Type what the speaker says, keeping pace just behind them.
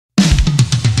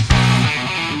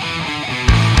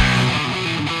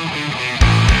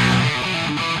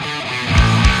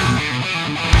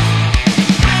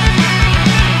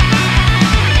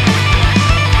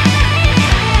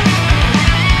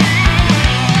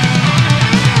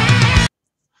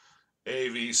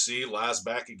DC, Laz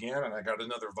back again, and I got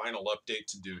another vinyl update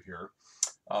to do here.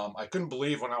 I couldn't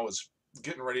believe when I was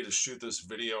getting ready to shoot this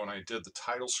video and I did the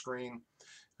title screen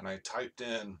and I typed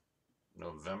in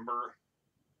November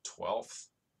 12th,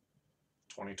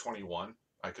 2021.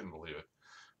 I couldn't believe it.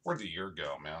 Where'd the year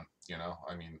go, man? You know,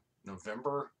 I mean,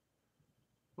 November,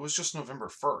 it was just November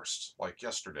 1st, like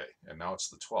yesterday, and now it's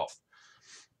the 12th.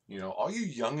 You know, all you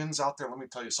youngins out there, let me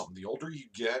tell you something. The older you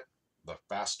get, the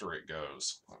faster it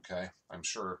goes, okay? I'm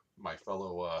sure my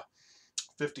fellow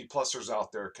 50-plussers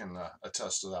out there can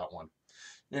attest to that one.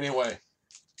 Anyway,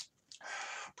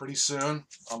 pretty soon,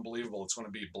 unbelievable, it's going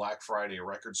to be Black Friday,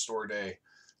 Record Store Day.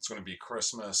 It's going to be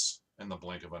Christmas in the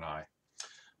blink of an eye.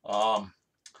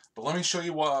 But let me show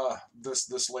you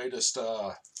this latest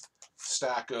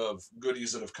stack of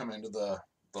goodies that have come into the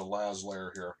Laz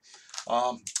lair here.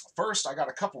 First, I got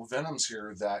a couple Venoms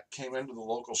here that came into the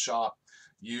local shop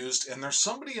used, and there's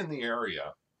somebody in the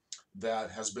area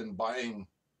that has been buying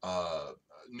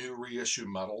new reissue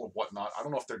metal or whatnot. I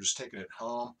don't know if they're just taking it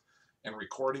home and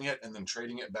recording it and then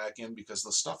trading it back in, because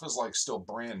the stuff is like still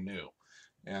brand new.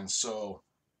 And so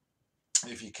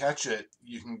if you catch it,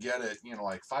 you can get it, you know,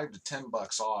 like $5 to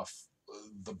 $10 off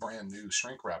the brand new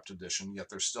shrink wrapped edition, yet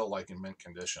they're still like in mint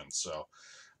condition. So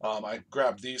I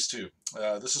grabbed these two.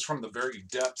 This is from The Very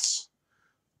Depths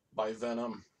by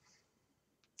Venom,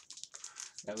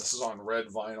 and this is on red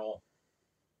vinyl,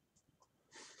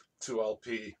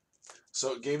 2LP.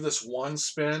 So it gave this one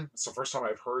spin. It's the first time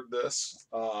I've heard this.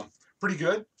 Pretty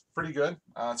good, pretty good.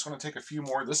 It's going to take a few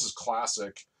more. This is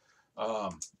classic.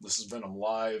 This is Venom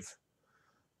Live.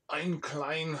 Ein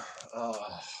Klein,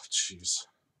 jeez,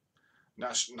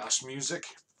 Nash Music,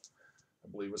 I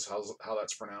believe is how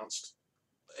that's pronounced.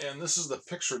 And this is the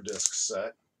picture disc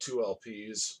set, 2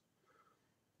 LPs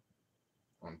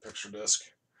on picture disc.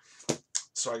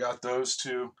 So I got those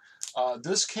two.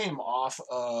 This came off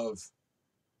of,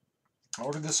 I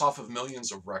ordered this off of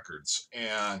Millions of Records,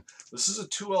 and this is a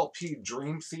 2 LP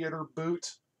Dream Theater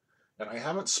boot, and I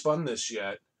haven't spun this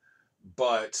yet,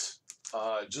 but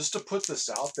just to put this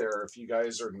out there, if you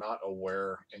guys are not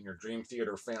aware and you're Dream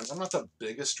Theater fans, I'm not the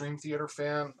biggest Dream Theater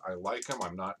fan. I like them.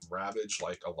 I'm not ravaged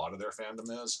like a lot of their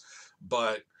fandom is.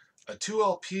 But a 2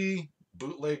 LP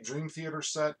bootleg Dream Theater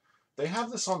set, they have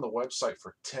this on the website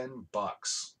for $10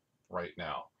 right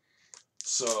now.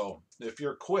 So if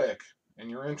you're quick and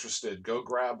you're interested, go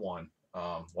grab one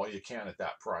while you can at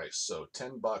that price. So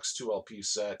 $10, 2 LP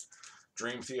set,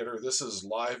 Dream Theater. This is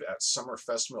live at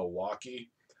Summerfest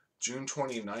Milwaukee, June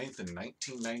 29th in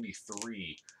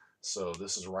 1993. So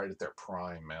this is right at their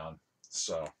prime, man.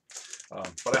 So,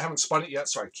 but I haven't spun it yet,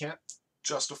 so I can't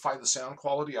justify the sound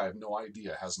quality. I have no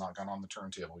idea. It has not gone on the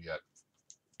turntable yet,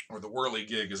 or the whirly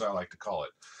gig, as I like to call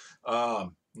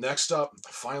it. Next up,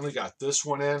 finally got this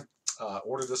one in.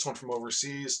 Ordered this one from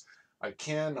overseas. I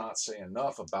cannot say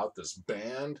enough about this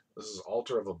band. This is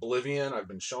Altar of Oblivion. I've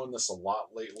been showing this a lot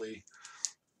lately.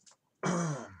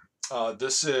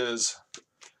 This is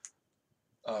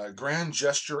Grand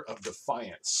Gesture of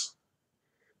Defiance,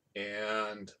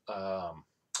 and I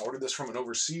ordered this from an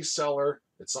overseas seller.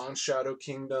 It's on Shadow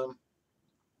Kingdom.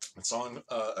 It's on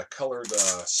a colored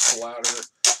splatter.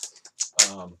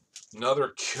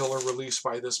 Another killer release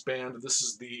by this band. This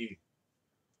is the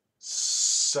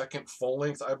second full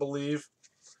length, I believe.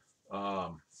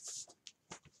 Comes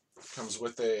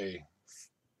with a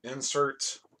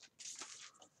insert.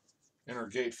 Inner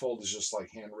gatefold is just like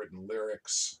handwritten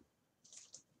lyrics.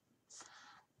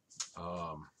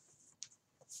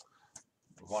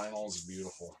 Vinyl is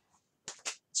beautiful.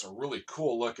 It's a really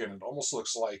cool looking. It almost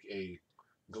looks like a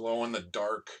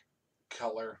glow-in-the-dark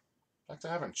color. In fact,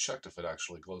 I haven't checked if it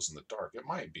actually glows in the dark. It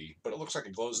might be, but it looks like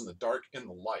it glows in the dark in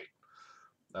the light.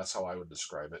 That's how I would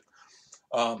describe it.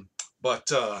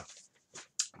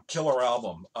 Killer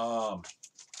album.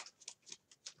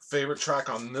 Favorite track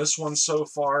on this one so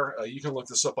far, you can look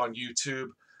this up on YouTube.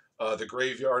 The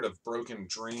Graveyard of Broken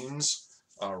Dreams.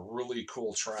 Really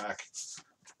cool track.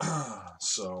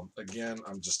 So again,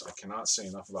 I cannot say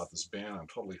enough about this band. I'm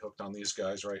totally hooked on these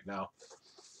guys right now.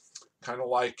 Kind of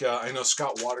like, I know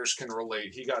Scott Waters can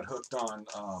relate. He got hooked on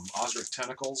Ozric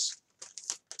Tentacles.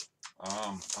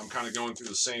 I'm kind of going through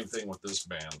the same thing with this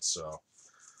band. So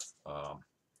I've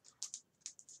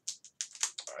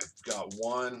got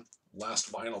one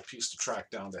last vinyl piece to track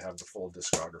down to have the full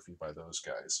discography by those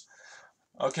guys.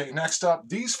 Okay, next up,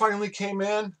 these finally came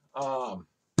in.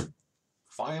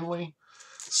 Finally.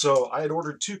 So I had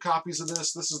ordered 2 copies of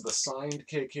this. This is the signed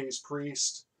KK's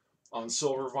Priest on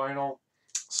silver vinyl.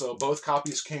 So both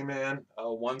copies came in.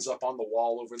 One's up on the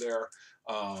wall over there.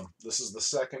 This is the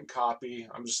second copy.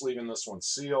 I'm just leaving this one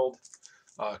sealed.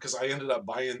 because I ended up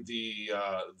buying the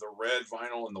red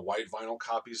vinyl and the white vinyl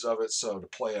copies of it. So to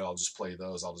play it, I'll just play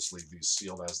those. I'll just leave these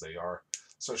sealed as they are,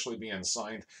 especially being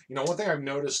signed. You know, one thing I've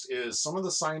noticed is some of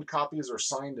the signed copies are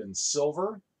signed in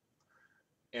silver,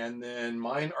 and then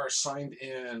mine are signed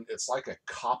in, it's like a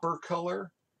copper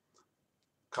color,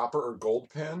 copper or gold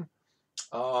pen,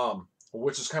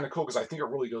 which is kind of cool because I think it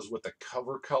really goes with the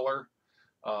cover color.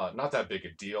 Not that big a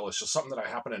deal. It's just something that I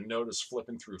happen to notice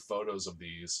flipping through photos of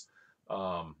these.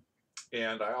 Um,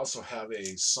 and I also have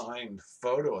a signed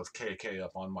photo of KK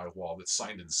up on my wall that's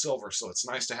signed in silver. So it's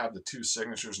nice to have the two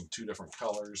signatures in two different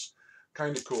colors.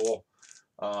 Kind of cool.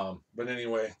 But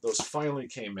anyway, those finally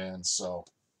came in. So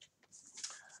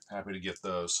happy to get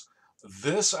those.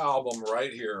 This album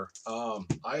right here,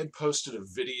 I had posted a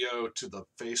video to the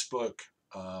Facebook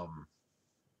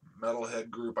Metalhead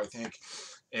group, I think.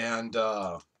 And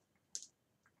the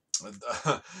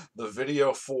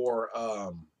video for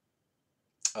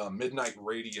Midnight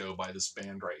Radio by this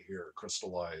band right here,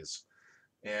 Crystallize.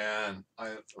 And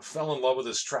I fell in love with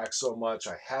this track so much,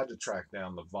 I had to track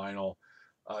down the vinyl.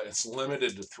 It's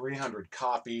limited to 300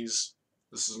 copies.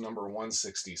 This is number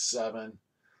 167.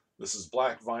 This is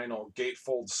black vinyl,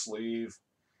 gatefold sleeve.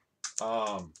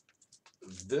 Um,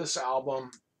 this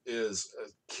album is a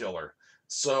killer.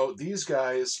 So these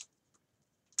guys,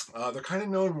 they're kind of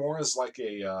known more as like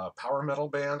a power metal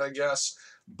band, I guess.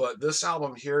 But this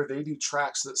album here, they do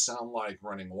tracks that sound like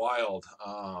Running Wild.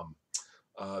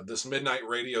 This Midnight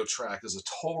Radio track is a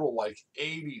total like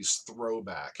 80s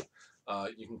throwback.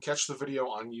 You can catch the video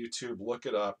on YouTube. Look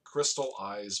it up. Crystal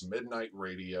Eyes Midnight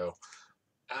Radio.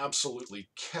 Absolutely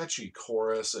catchy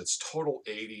chorus. It's total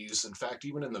 80s. In fact,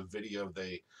 even in the video,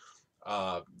 they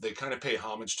kind of pay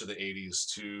homage to the 80s,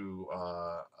 to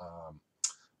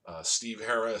Steve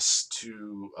Harris,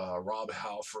 to Rob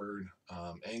Halford,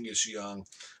 Angus Young.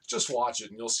 Just watch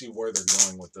it and you'll see where they're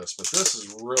going with this. But this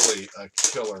is really a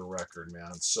killer record,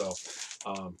 man. So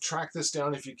track this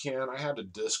down if you can. I had to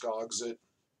Discogs it.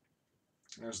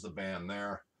 There's the band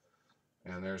there.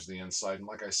 And there's the inside. And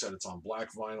like I said, it's on black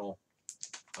vinyl.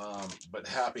 But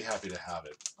happy to have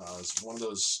it. It's one of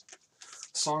those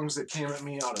songs that came at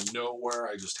me out of nowhere.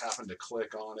 I just happened to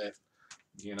click on it,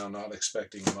 you know, not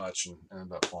expecting much, and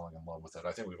ended up falling in love with it.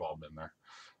 I think we've all been there.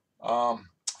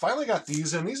 Finally got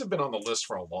these in. These have been on the list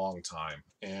for a long time,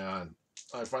 and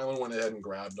I finally went ahead and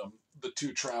grabbed them. The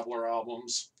two Traveler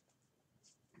albums.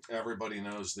 Everybody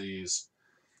knows these,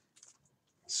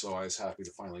 so I was happy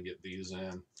to finally get these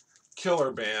in.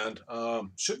 Killer band.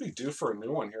 Should be due for a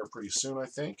new one here pretty soon, I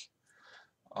think.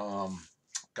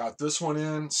 Got this one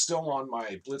in, still on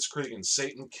my Blitzkrieg and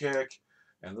Satan kick,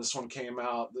 and this one came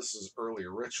out. This is Early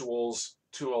Rituals,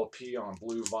 2LP on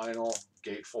blue vinyl,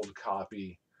 gatefold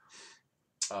copy.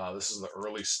 This is the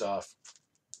early stuff,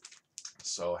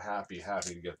 so happy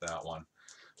to get that one.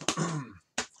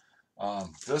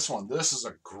 This is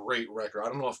a great record. I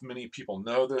don't know if many people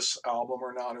know this album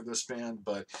or not, or this band,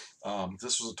 but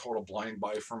this was a total blind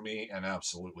buy for me, and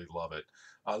absolutely love it.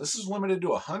 This is limited to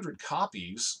 100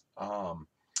 copies,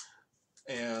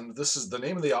 and this is, the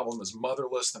name of the album is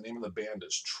Motherless. The name of the band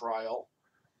is Trial,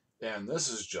 and this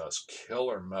is just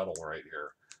killer metal right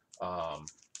here.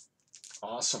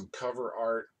 Awesome cover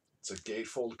art. It's a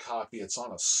gatefold copy. It's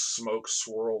on a smoke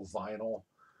swirl vinyl.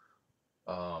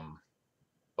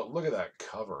 But look at that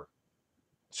cover.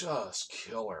 Just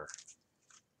killer.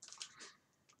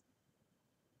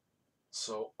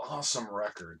 So awesome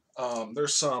record.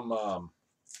 There's some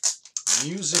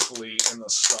musically in the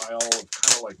style of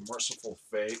kind of like Merciful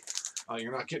Fate.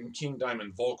 You're not getting King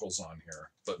Diamond vocals on here,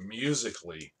 but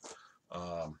musically,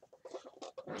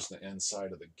 there's the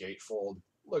inside of the gatefold.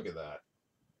 Look at that.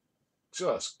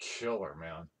 Just killer,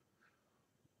 man.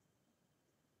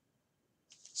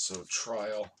 So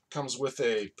Trial comes with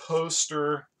a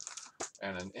poster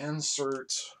and an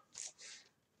insert.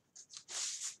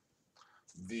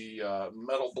 The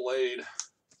Metal Blade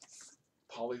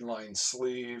polyline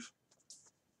sleeve.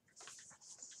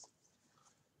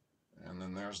 And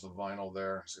then there's the vinyl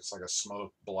there. So it's like a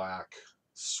smoke black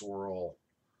swirl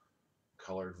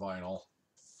colored vinyl,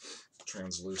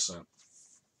 translucent.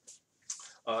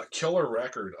 Killer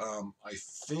record. I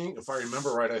think, if I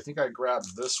remember right, I think I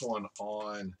grabbed this one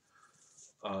on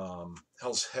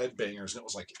Hell's Headbangers, and it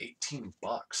was like 18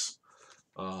 bucks,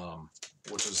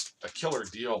 which is a killer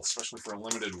deal, especially for a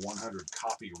limited 100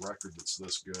 copy record that's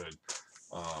this good.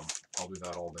 I'll do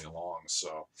that all day long.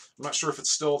 So I'm not sure if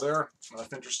it's still there.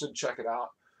 If interested, check it out.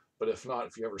 But if not,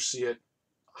 if you ever see it,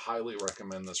 highly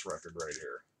recommend this record right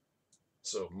here.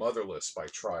 So Motherless by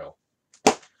Trial.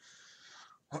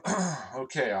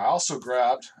 Okay, I also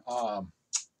grabbed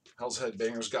Hell's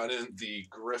Headbangers got in the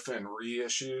Griffin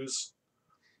reissues,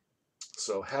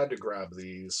 so had to grab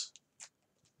these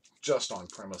just on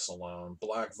premise alone.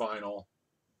 Black vinyl.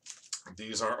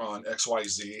 These are on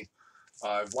XYZ.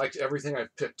 I've liked everything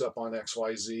I've picked up on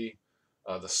XYZ.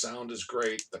 The sound is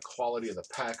great. The quality of the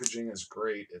packaging is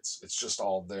great. It's just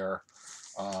all there.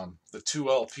 The 2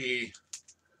 LP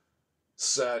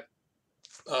set,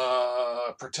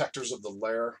 Protectors of the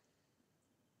Lair.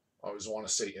 I always want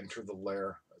to say Enter the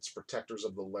Lair. It's Protectors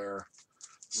of the Lair.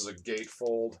 This is a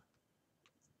gatefold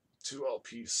 2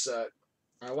 LP set.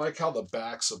 I like how the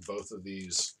backs of both of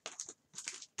these,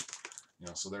 you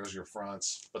know, so there's your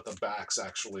fronts, but the backs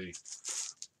actually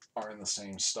are in the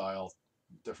same style,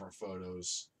 different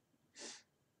photos.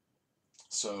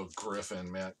 So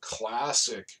Griffin, man,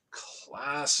 classic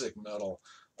metal.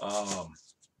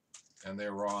 And they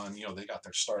were on, you know, they got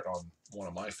their start on one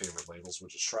of my favorite labels,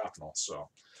 which is Shrapnel. So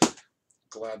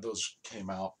glad those came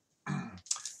out.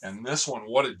 And this one,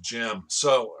 what a gem.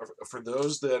 So for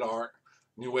those that aren't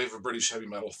new wave of British heavy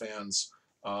metal fans,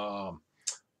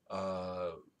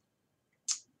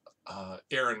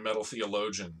 Aaron, Metal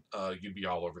Theologian, you'd be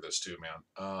all over this too,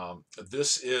 man.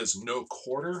 This is No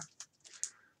Quarter,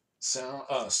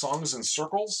 Songs in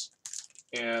Circles.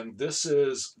 And this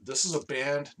is a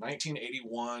band,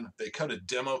 1981. They cut a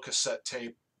demo cassette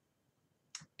tape,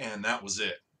 and that was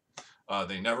it.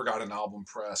 They never got an album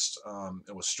pressed.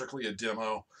 It was strictly a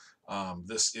demo.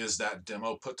 This is that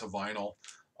demo put to vinyl.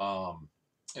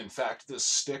 In fact, this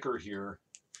sticker here,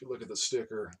 if you look at the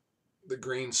sticker, the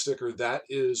green sticker, that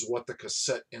is what the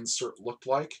cassette insert looked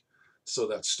like. So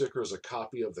that sticker is a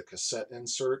copy of the cassette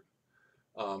insert.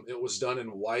 It was done in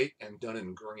white and done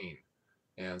in green.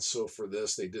 And so for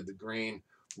this, they did the green.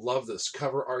 Love this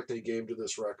cover art they gave to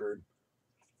this record.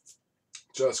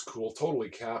 Just cool. Totally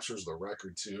captures the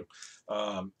record too.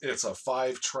 It's a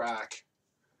 5-track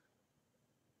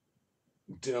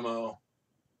demo.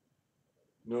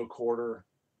 No Quarter,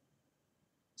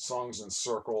 Songs in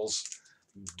Circles.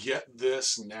 Get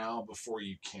this now before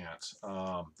you can't.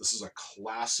 This is a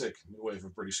classic new wave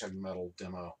of British heavy metal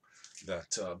demo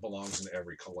that belongs in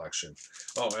every collection.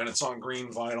 Oh, and it's on green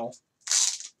vinyl.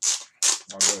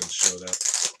 I'll go ahead and show that.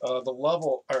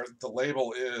 The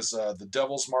label is the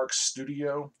Devil's Mark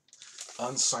Studio,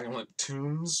 Unsilent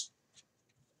Tunes.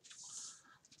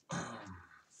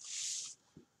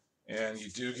 And you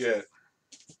do get,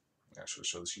 actually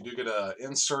show this, you do get an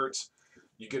insert.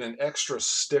 You get an extra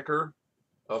sticker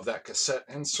of that cassette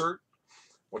insert,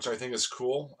 which I think is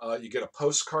cool. You get a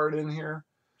postcard in here,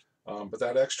 but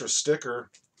that extra sticker,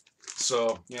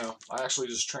 so, you know, I actually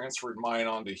just transferred mine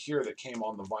onto here that came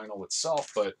on the vinyl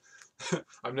itself, but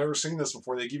I've never seen this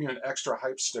before. They give you an extra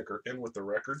hype sticker in with the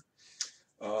record.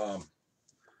 And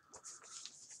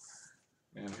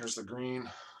here's the green.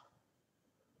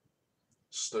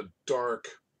 Just a dark,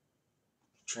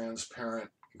 transparent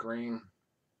green,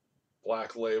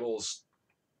 black labels.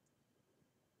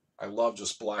 I love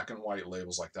just black and white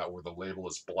labels like that, where the label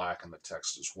is black and the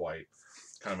text is white.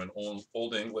 Kind of an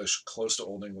old English, close to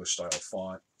Old English style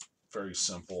font. Very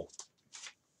simple.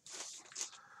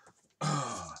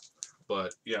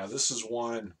 But yeah, this is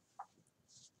one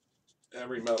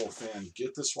every metal fan,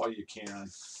 get this while you can.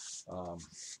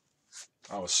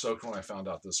 I was stoked when I found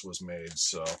out this was made.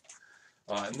 So,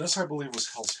 and this I believe was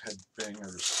Hell's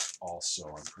Headbangers also,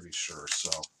 I'm pretty sure.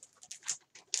 So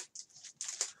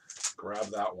grab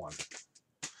that one.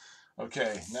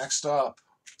 Okay, next up,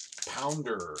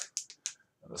 Pounder.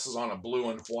 This is on a blue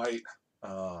and white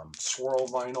swirl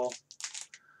vinyl.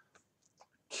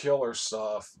 Killer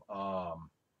stuff.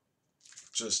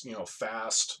 Just, you know,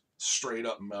 fast, straight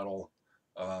up metal.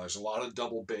 There's a lot of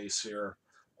double bass here.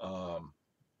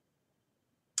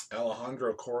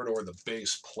 Alejandro Corredor, the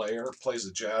bass player, plays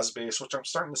the jazz bass, which I'm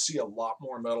starting to see a lot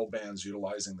more metal bands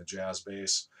utilizing the jazz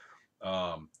bass.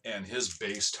 And his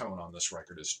bass tone on this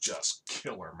record is just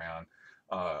killer, man.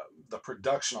 The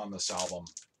production on this album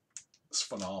is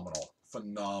phenomenal.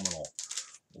 Phenomenal.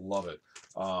 Love it.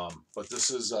 But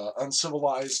this is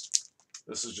Uncivilized.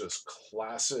 This is just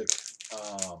classic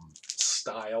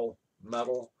style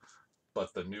metal,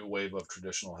 but the new wave of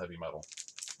traditional heavy metal.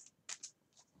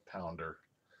 Pounder.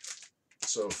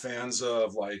 So fans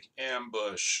of like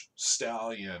Ambush,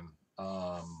 Stallion,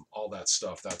 all that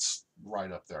stuff, that's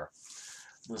right up there.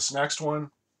 This next one,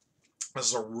 this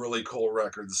is a really cool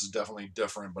record. This is definitely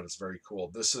different, but it's very cool.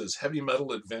 This is Heavy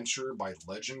Metal Adventure by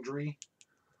Legendary.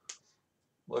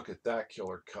 Look at that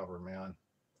killer cover, man.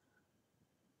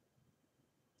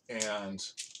 And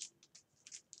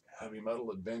Heavy Metal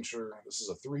Adventure. This is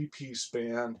a 3-piece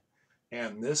band.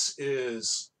 And this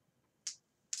is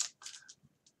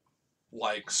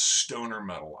like stoner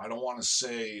metal. I don't want to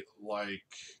say like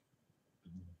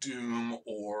doom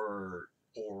or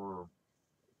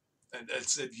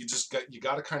you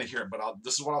got to kind of hear it. But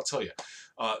this is what I'll tell you.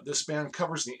 This band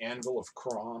covers the Anvil of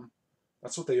Crom.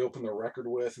 That's what they open the record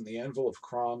with, and the Anvil of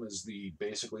Crom is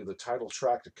basically the title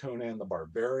track to Conan the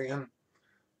Barbarian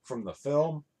from the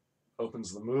film.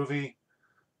 Opens the movie.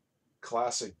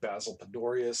 Classic Basil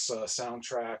Podorius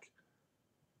soundtrack,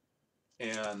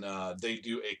 and they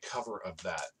do a cover of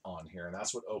that on here, and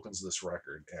that's what opens this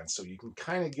record. And so you can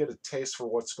kind of get a taste for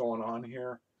what's going on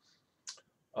here.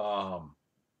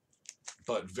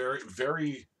 But very,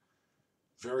 very,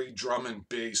 very drum and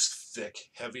bass, thick,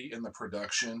 heavy in the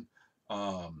production.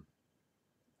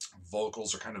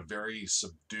 Vocals are kind of very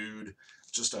subdued.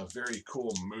 Just a very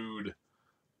cool mood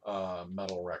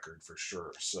metal record for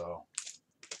sure. So,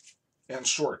 and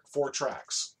short, 4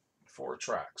 tracks. 4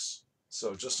 tracks.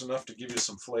 So just enough to give you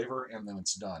some flavor, and then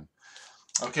it's done.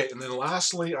 Okay, and then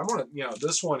lastly, I'm gonna,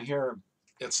 this one here,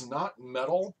 it's not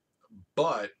metal,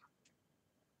 but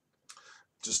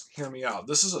just hear me out.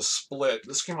 This is a split.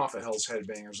 This came off of Hell's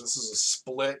Headbangers. This is a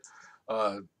split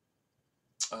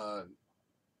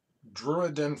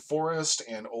Druiden Forest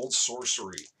and Old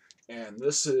Sorcery. And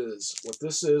this is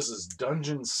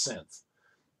Dungeon Synth.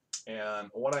 And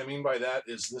what I mean by that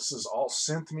is this is all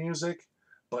synth music,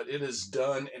 but it is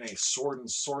done in a sword and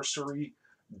sorcery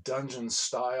dungeon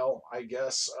style, I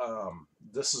guess.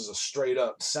 This is a straight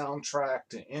up soundtrack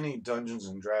to any Dungeons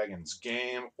and Dragons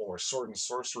game or sword and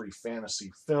sorcery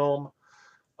fantasy film.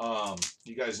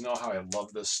 You guys know how I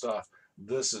love this stuff.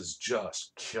 This is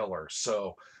just killer.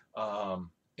 So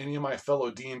any of my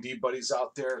fellow D&D buddies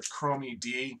out there, Chromie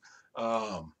D,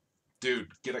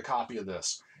 dude, get a copy of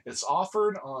this. It's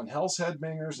offered on Hell's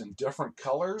Headbangers in different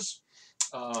colors.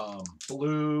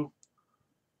 Blue,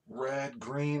 red,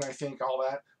 green, I think, all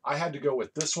that. I had to go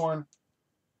with this one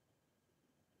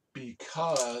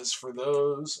because for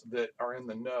those that are in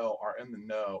the know,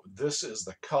 this is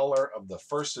the color of the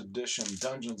first edition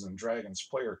Dungeons and Dragons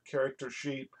player character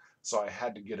sheet, so I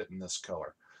had to get it in this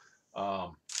color.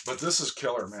 But this is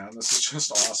killer, man. This is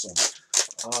just awesome.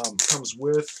 Comes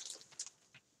with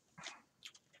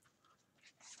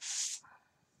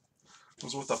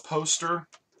a poster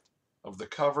of the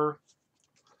cover,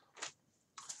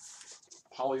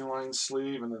 polyline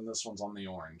sleeve, and then this one's on the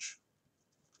orange.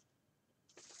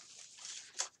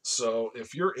 So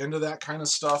if you're into that kind of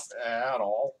stuff at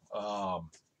all,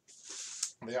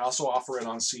 they also offer it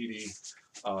on CD,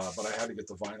 but I had to get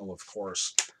the vinyl, of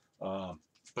course.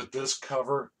 But this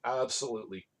cover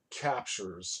absolutely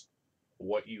captures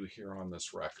what you hear on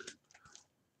this record.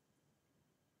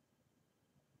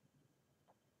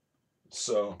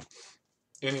 So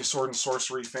any sword and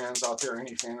sorcery fans out there,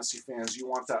 any fantasy fans, you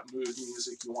want that mood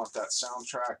music, you want that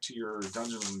soundtrack to your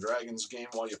Dungeons and Dragons game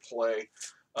while you play.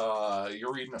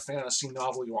 You're reading a fantasy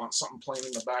novel, you want something playing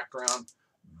in the background,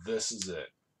 this is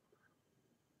it.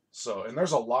 So, and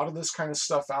there's a lot of this kind of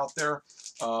stuff out there.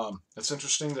 It's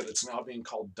interesting that it's now being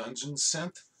called Dungeon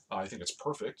Synth. I think it's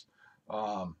perfect.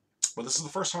 But this is the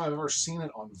first time I've ever seen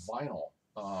it on vinyl,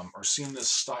 or seen this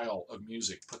style of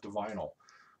music put to vinyl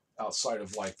outside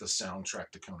of like the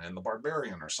soundtrack to Conan the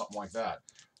Barbarian or something like that.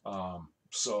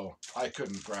 So I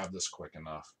couldn't grab this quick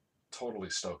enough. Totally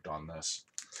stoked on this.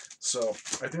 So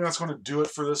I think that's going to do it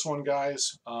for this one,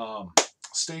 guys.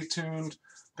 Stay tuned.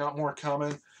 Got more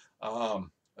coming.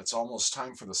 It's almost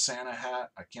time for the Santa hat.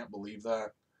 I can't believe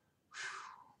that.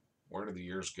 Where did the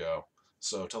years go?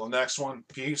 So till the next one,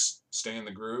 peace. Stay in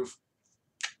the groove.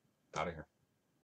 Out of here.